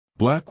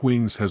Black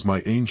Wings Has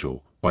My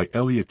Angel, by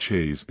Elliott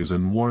Chaze, is a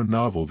noir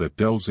novel that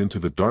delves into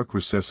the dark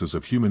recesses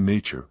of human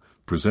nature,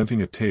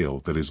 presenting a tale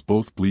that is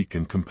both bleak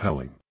and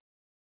compelling.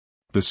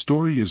 The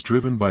story is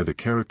driven by the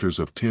characters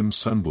of Tim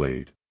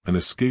Sunblade, an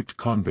escaped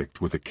convict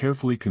with a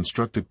carefully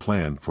constructed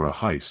plan for a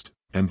heist,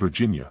 and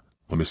Virginia,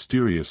 a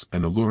mysterious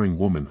and alluring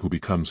woman who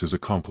becomes his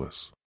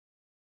accomplice.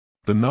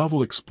 The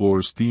novel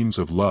explores themes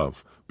of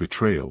love,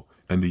 betrayal,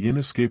 and the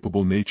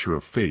inescapable nature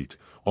of fate,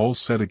 all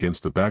set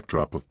against the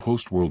backdrop of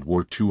post-World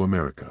War II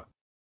America.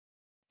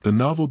 The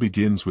novel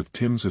begins with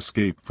Tim's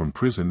escape from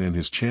prison and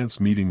his chance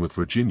meeting with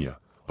Virginia,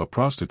 a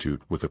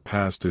prostitute with a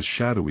past as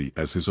shadowy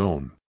as his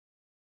own.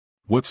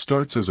 What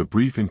starts as a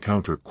brief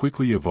encounter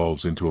quickly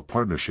evolves into a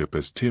partnership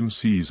as Tim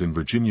sees in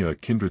Virginia a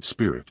kindred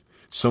spirit,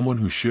 someone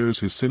who shares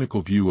his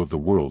cynical view of the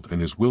world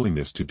and his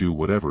willingness to do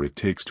whatever it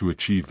takes to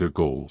achieve their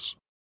goals.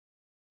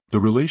 The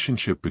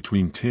relationship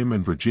between Tim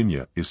and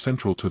Virginia is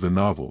central to the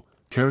novel,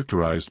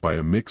 characterized by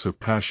a mix of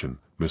passion,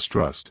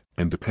 mistrust,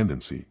 and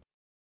dependency.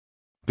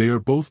 They are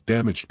both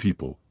damaged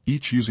people,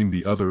 each using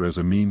the other as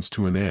a means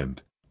to an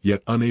end,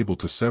 yet unable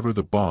to sever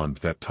the bond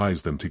that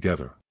ties them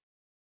together.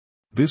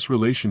 This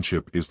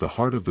relationship is the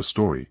heart of the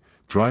story,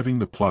 driving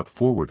the plot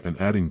forward and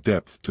adding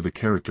depth to the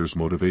characters'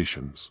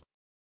 motivations.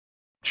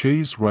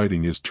 Chaze's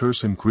writing is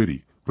terse and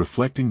gritty,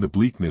 reflecting the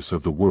bleakness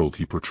of the world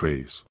he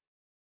portrays.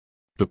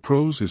 The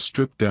prose is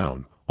stripped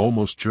down,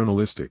 almost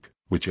journalistic,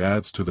 which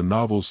adds to the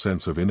novel's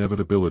sense of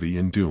inevitability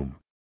and doom.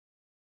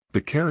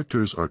 The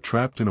characters are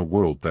trapped in a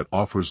world that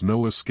offers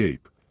no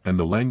escape, and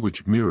the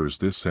language mirrors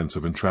this sense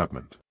of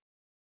entrapment.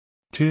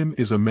 Tim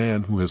is a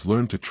man who has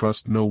learned to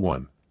trust no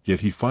one,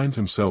 yet he finds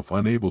himself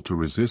unable to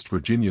resist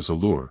Virginia's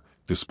allure,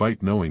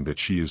 despite knowing that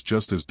she is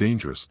just as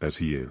dangerous as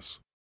he is.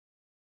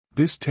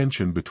 This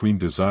tension between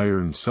desire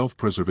and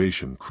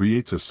self-preservation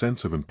creates a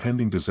sense of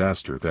impending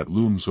disaster that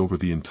looms over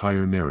the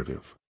entire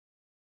narrative.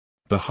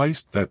 The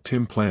heist that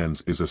Tim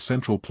plans is a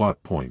central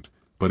plot point,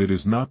 but it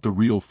is not the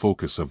real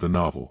focus of the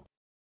novel.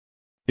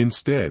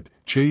 Instead,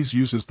 Chaze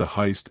uses the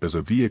heist as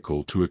a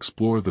vehicle to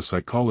explore the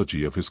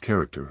psychology of his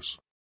characters.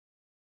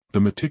 The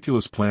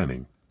meticulous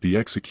planning, the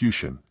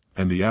execution,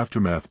 and the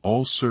aftermath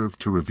all serve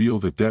to reveal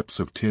the depths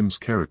of Tim's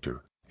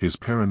character, his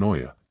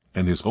paranoia,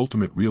 and his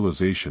ultimate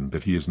realization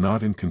that he is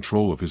not in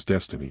control of his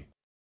destiny.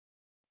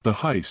 The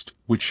heist,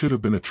 which should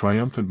have been a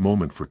triumphant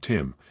moment for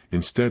Tim,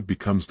 instead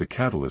becomes the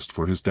catalyst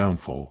for his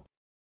downfall.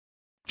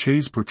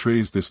 Chaze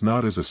portrays this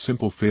not as a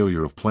simple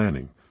failure of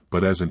planning,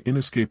 but as an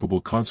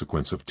inescapable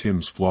consequence of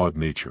Tim's flawed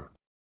nature.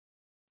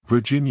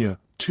 Virginia,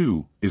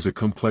 too, is a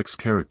complex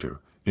character,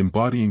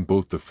 embodying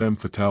both the femme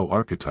fatale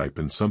archetype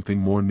and something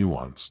more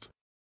nuanced.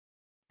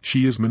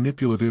 She is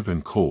manipulative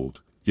and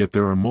cold, yet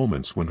there are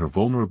moments when her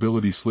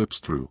vulnerability slips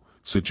through,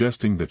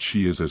 suggesting that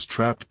she is as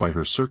trapped by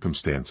her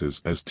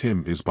circumstances as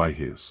Tim is by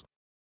his.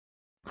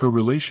 Her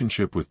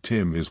relationship with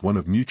Tim is one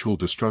of mutual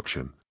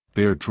destruction.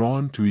 They are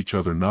drawn to each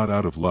other not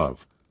out of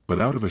love, but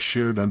out of a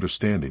shared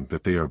understanding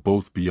that they are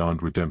both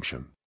beyond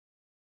redemption.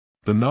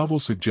 The novel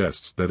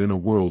suggests that in a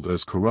world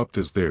as corrupt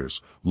as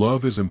theirs,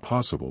 love is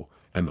impossible,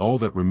 and all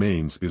that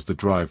remains is the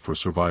drive for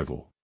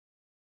survival.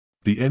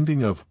 The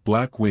ending of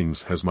Black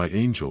Wings Has My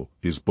Angel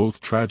is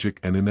both tragic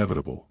and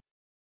inevitable.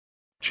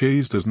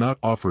 Chaze does not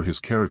offer his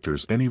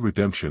characters any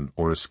redemption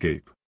or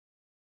escape.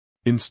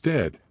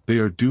 Instead, they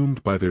are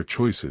doomed by their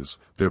choices,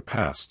 their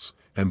pasts,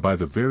 and by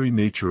the very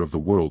nature of the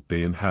world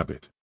they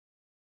inhabit.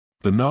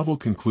 The novel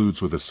concludes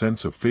with a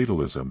sense of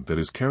fatalism that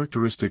is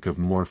characteristic of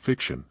noir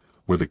fiction,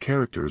 where the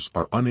characters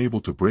are unable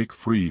to break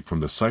free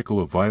from the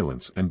cycle of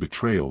violence and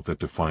betrayal that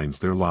defines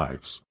their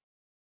lives.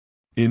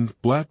 In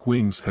Black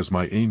Wings Has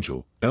My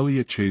Angel,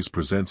 Elliott Chaze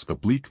presents a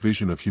bleak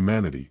vision of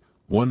humanity,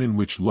 one in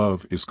which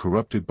love is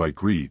corrupted by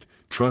greed,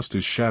 trust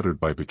is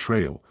shattered by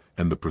betrayal,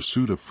 and the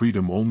pursuit of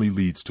freedom only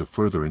leads to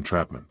further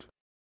entrapment.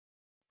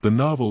 The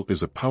novel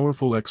is a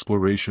powerful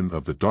exploration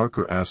of the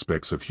darker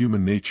aspects of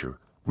human nature,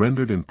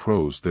 rendered in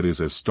prose that is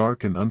as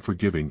stark and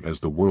unforgiving as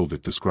the world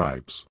it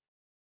describes.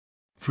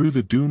 Through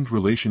the doomed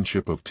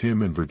relationship of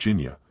Tim and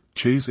Virginia,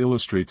 Chaze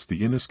illustrates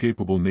the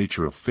inescapable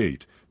nature of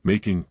fate,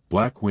 making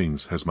Black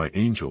Wings Has My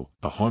Angel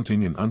a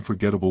haunting and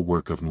unforgettable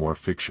work of noir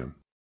fiction.